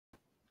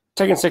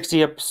Tekken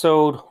 60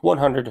 episode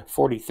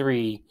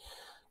 143,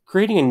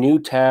 creating a new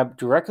tab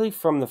directly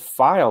from the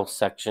file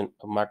section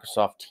of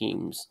Microsoft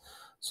Teams.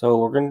 So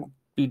we're going to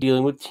be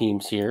dealing with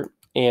Teams here,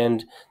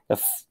 and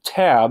the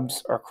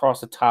tabs are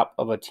across the top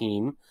of a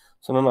team.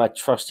 So I'm in my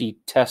trusty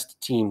test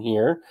team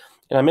here,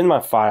 and I'm in my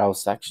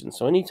files section.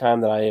 So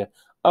anytime that I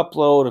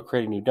upload or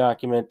create a new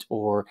document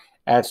or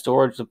add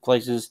storage to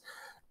places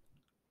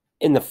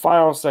in the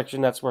file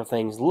section, that's where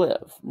things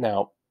live.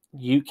 Now,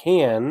 you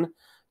can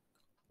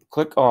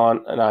click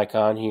on an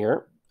icon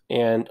here,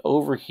 and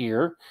over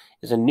here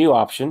is a new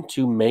option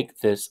to make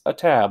this a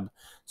tab.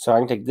 So I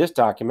can take this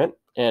document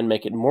and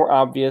make it more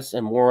obvious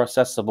and more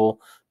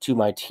accessible to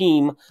my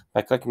team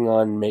by clicking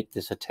on make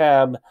this a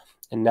tab.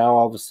 And now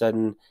all of a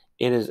sudden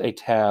it is a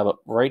tab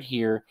right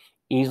here,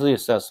 easily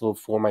accessible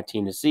for my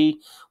team to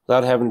see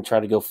without having to try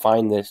to go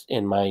find this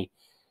in my,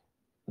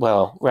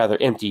 well, rather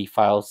empty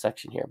files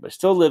section here. But it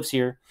still lives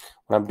here.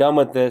 When I'm done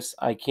with this,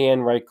 I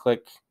can right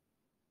click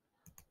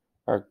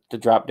or the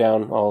drop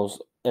down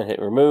alls and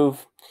hit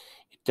remove.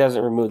 It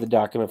doesn't remove the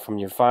document from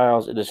your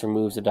files. It just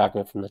removes the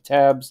document from the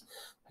tabs.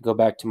 I go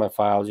back to my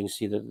files. You can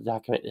see that the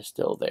document is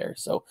still there.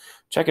 So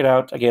check it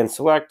out. Again,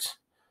 select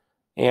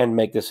and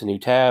make this a new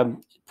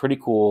tab. Pretty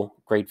cool.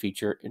 Great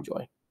feature.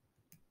 Enjoy.